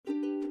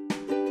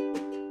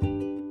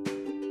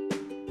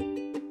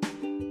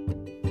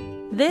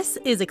This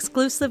is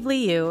Exclusively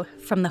You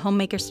from the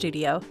Homemaker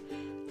Studio,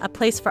 a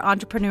place for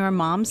entrepreneur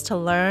moms to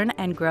learn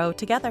and grow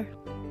together.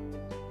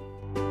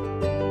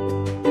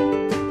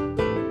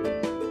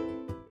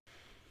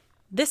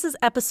 This is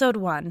episode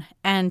 1,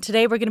 and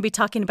today we're going to be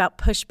talking about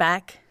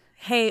pushback.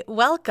 Hey,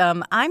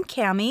 welcome. I'm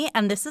Cammie,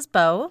 and this is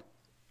Bo.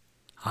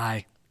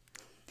 Hi.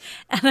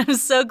 And I'm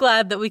so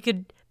glad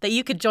that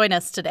you could join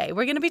us today.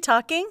 We're going to be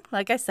talking,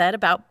 like I said,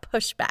 about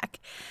pushback.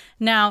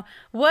 Now,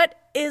 what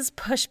is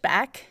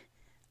pushback?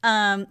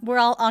 We're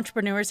all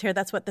entrepreneurs here.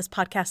 That's what this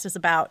podcast is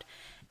about.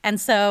 And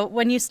so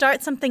when you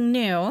start something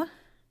new,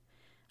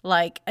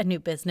 like a new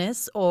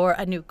business or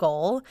a new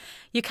goal,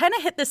 you kind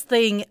of hit this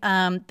thing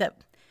that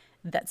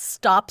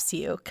stops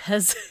you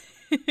because,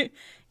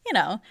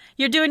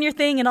 you're doing your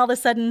thing and all of a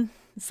sudden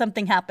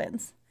something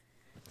happens.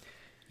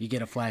 You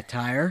get a flat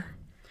tire,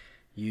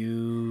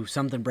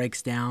 something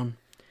breaks down,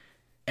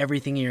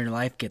 everything in your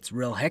life gets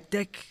real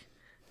hectic,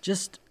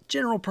 just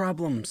general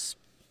problems.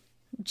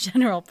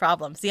 General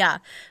problems, yeah.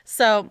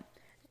 So,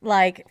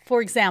 for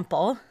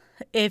example,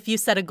 if you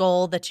set a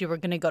goal that you were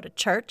going to go to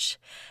church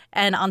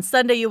and on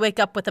Sunday you wake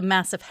up with a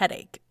massive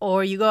headache,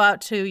 or you go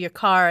out to your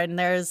car and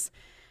there's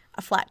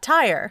a flat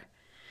tire.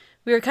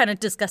 We were kind of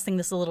discussing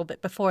this a little bit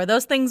before.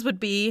 Those things would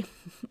be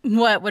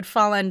what would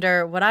fall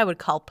under what I would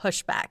call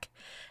pushback.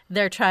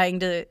 They're trying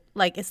to,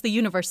 it's the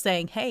universe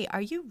saying, hey,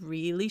 are you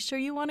really sure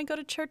you want to go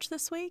to church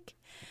this week?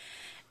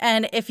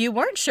 And if you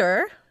weren't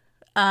sure,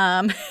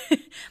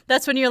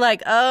 that's when you're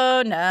like,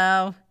 oh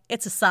no,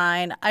 it's a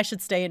sign. I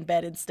should stay in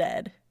bed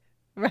instead.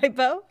 Right,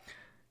 Bo?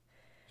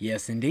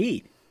 Yes,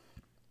 indeed.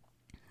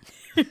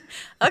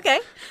 Okay.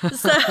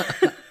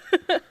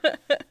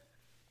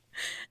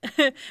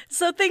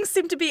 So things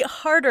seem to be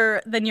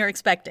harder than you're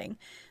expecting.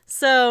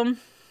 So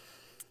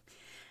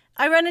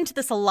I run into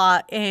this a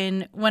lot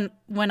when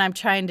I'm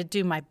trying to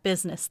do my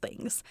business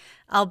things.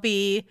 I'll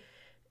be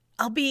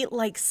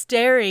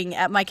staring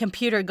at my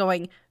computer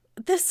going,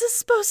 this is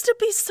supposed to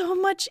be so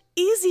much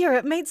easier.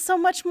 It made so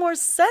much more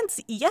sense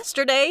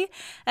yesterday.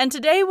 And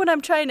today when I'm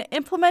trying to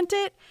implement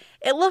it,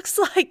 it looks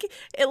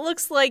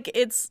like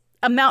it's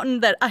a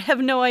mountain that I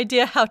have no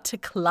idea how to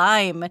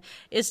climb.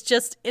 It's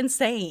just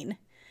insane.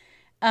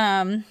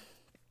 And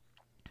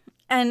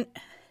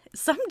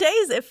some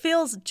days it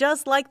feels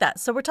just like that.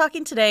 So we're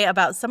talking today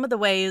about some of the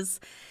ways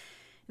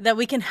that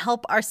we can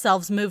help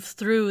ourselves move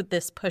through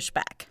this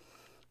pushback.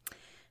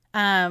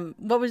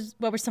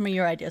 What were some of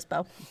your ideas,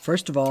 Bo?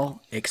 First of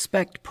all,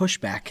 expect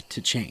pushback to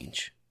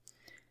change.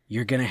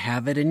 You're going to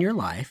have it in your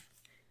life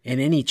in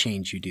any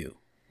change you do,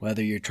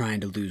 whether you're trying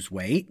to lose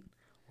weight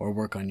or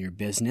work on your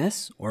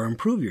business or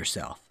improve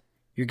yourself.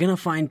 You're going to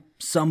find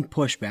some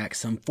pushback,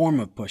 some form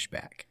of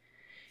pushback.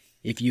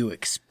 If you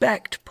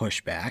expect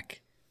pushback,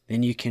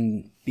 then you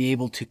can be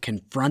able to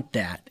confront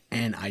that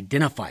and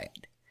identify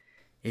it.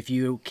 If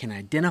you can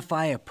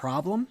identify a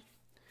problem,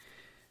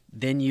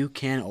 then you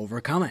can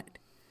overcome it.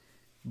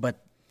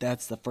 But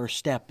that's the first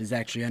step, is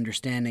actually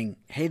understanding,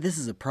 hey, this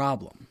is a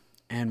problem.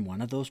 And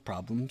one of those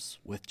problems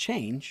with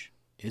change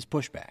is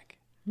pushback.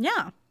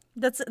 Yeah,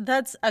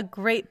 that's a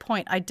great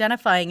point.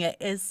 Identifying it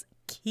is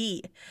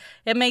key.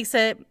 It makes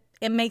it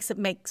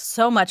make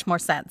so much more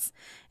sense.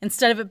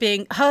 Instead of it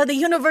being, oh, the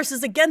universe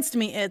is against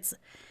me, it's,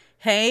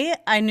 hey,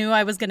 I knew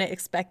I was going to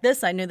expect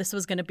this. I knew this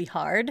was going to be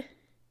hard.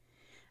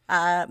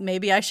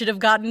 Maybe I should have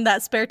gotten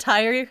that spare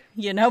tire,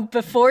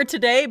 before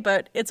today,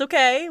 but it's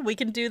okay. We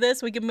can do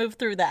this. We can move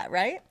through that,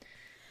 right?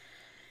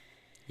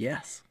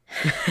 Yes.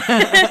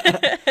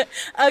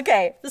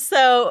 Okay.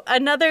 So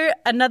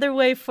another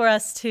way for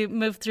us to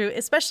move through,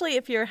 especially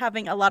if you're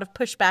having a lot of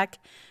pushback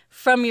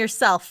from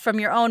yourself, from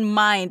your own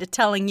mind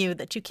telling you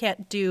that you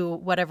can't do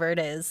whatever it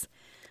is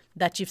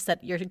that you've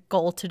set your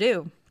goal to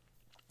do,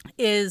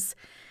 is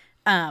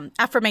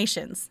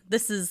affirmations.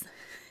 This is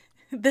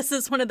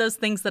one of those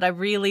things that I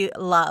really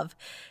love,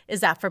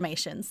 is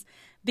affirmations,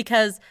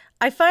 because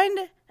I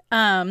find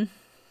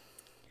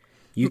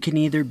you can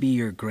either be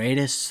your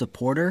greatest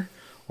supporter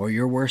or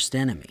your worst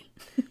enemy.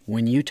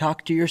 When you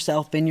talk to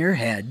yourself in your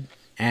head,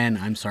 and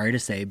I'm sorry to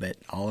say, but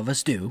all of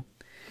us do,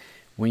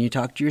 when you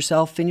talk to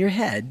yourself in your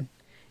head,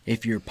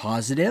 if you're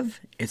positive,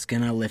 it's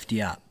going to lift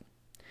you up.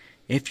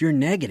 If you're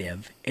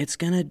negative, it's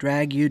going to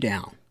drag you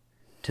down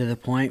to the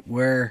point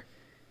where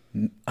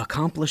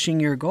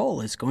accomplishing your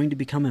goal is going to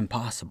become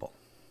impossible.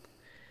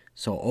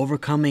 So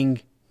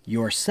overcoming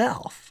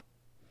yourself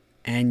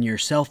and your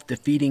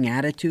self-defeating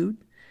attitude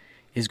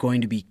is going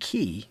to be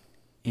key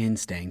in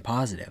staying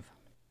positive.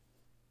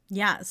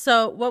 Yeah.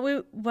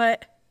 So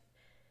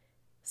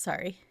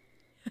sorry.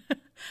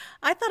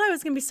 I thought I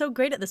was going to be so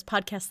great at this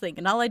podcast thing,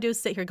 and all I do is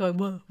sit here going,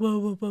 whoa, whoa,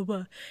 whoa, whoa,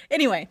 whoa.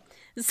 Anyway,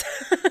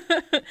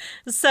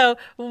 so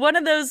one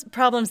of those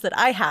problems that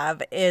I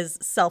have is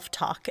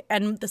self-talk,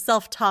 and the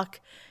self-talk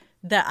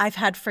that I've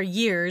had for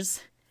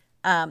years,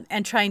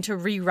 and trying to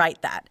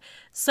rewrite that.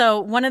 So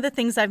one of the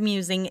things I'm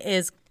using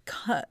is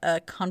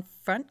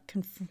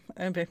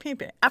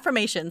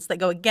affirmations that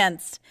go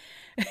against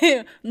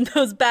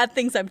those bad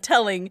things I'm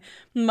telling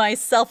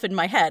myself in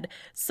my head.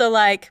 So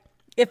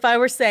if I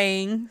were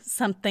saying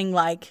something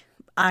like,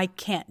 I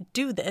can't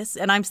do this,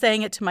 and I'm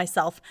saying it to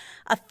myself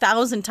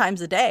 1,000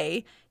 times a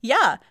day,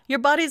 yeah, your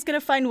body's going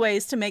to find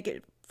ways to make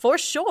it for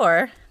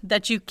sure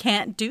that you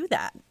can't do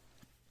that.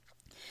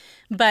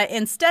 But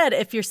instead,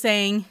 if you're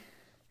saying,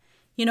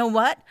 you know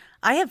what,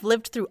 I have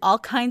lived through all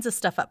kinds of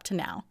stuff up to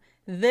now.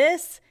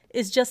 This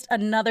is just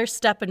another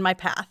step in my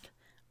path.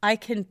 I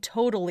can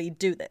totally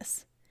do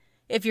this.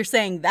 If you're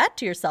saying that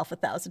to yourself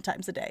 1,000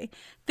 times a day,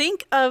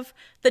 think of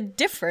the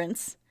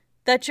difference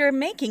that you're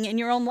making in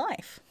your own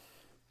life.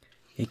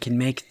 It can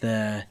make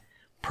the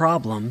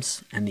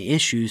problems and the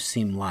issues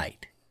seem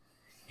light.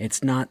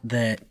 It's not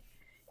that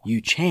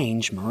you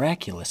change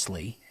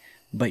miraculously,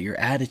 but your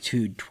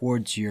attitude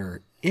towards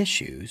your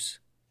issues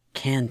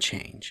can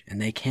change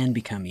and they can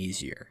become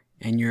easier,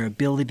 and your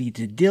ability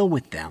to deal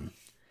with them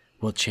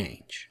will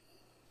change.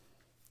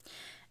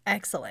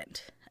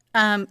 Excellent.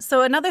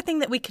 So another thing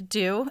that we could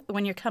do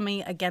when you're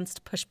coming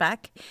against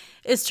pushback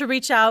is to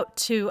reach out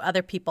to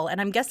other people. And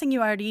I'm guessing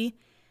you already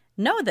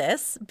know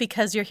this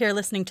because you're here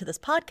listening to this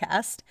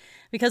podcast,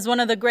 because one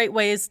of the great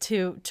ways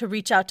to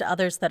reach out to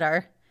others that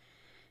are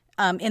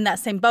in that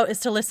same boat is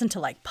to listen to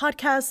like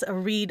podcasts or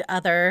read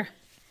other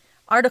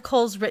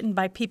articles written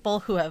by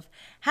people who have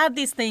had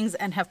these things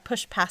and have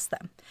pushed past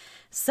them.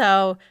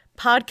 So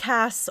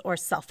podcasts or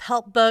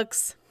self-help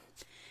books.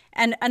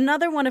 And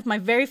another one of my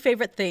very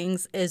favorite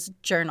things is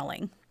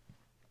journaling.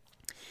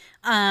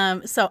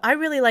 So I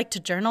really like to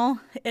journal.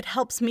 It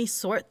helps me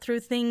sort through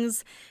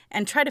things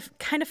and try to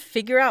kind of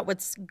figure out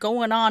what's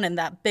going on in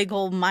that big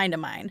old mind of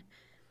mine,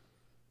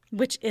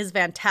 which is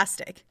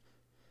fantastic.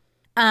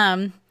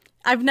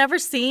 I've never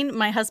seen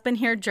my husband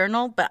here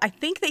journal, but I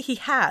think that he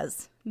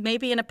has,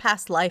 maybe in a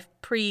past life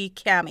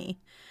pre-Cami.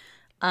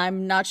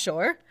 I'm not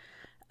sure.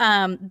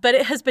 But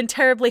it has been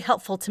terribly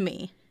helpful to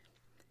me.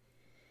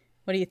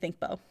 What do you think,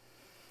 Bo?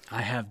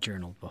 I have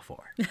journaled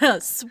before.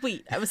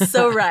 Sweet. I was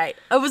so right.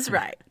 I was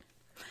right.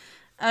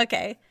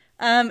 Okay.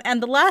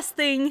 And the last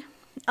thing,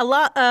 a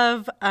lot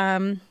of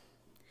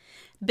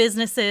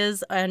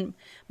businesses and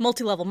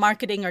multi-level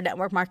marketing or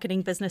network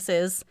marketing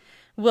businesses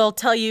will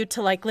tell you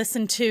to like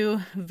listen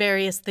to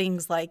various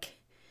things like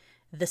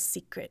The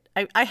Secret.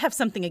 I have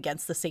something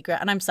against The Secret,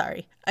 and I'm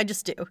sorry. I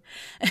just do.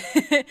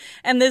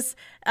 And this,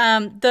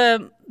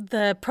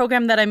 the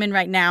program that I'm in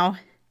right now,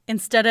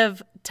 instead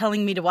of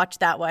telling me to watch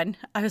that one,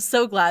 I was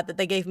so glad that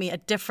they gave me a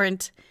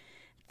different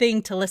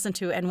thing to listen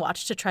to and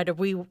watch to try to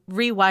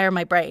rewire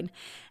my brain.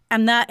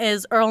 And that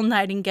is Earl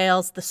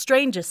Nightingale's The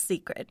Strangest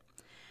Secret.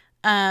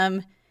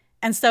 And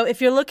so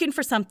if you're looking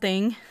for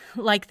something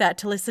like that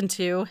to listen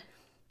to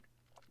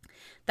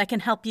that can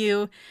help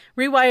you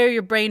rewire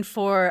your brain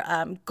for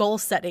goal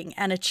setting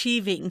and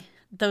achieving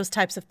those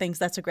types of things,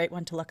 that's a great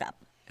one to look up.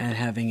 And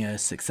having a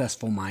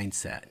successful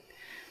mindset.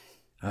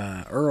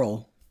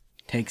 Earl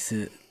takes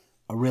a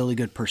really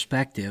good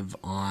perspective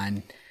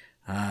on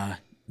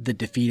the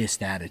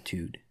defeatist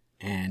attitude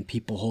and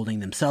people holding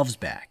themselves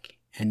back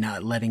and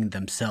not letting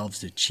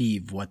themselves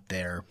achieve what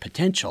their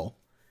potential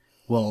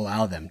will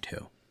allow them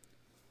to.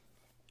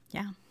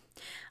 Yeah.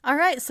 All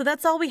right. So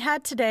that's all we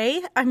had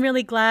today. I'm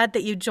really glad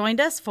that you joined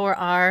us for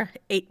our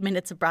 8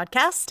 minutes of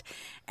broadcast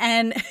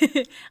and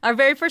our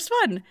very first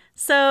one.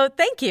 So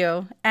thank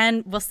you.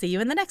 And we'll see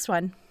you in the next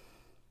one.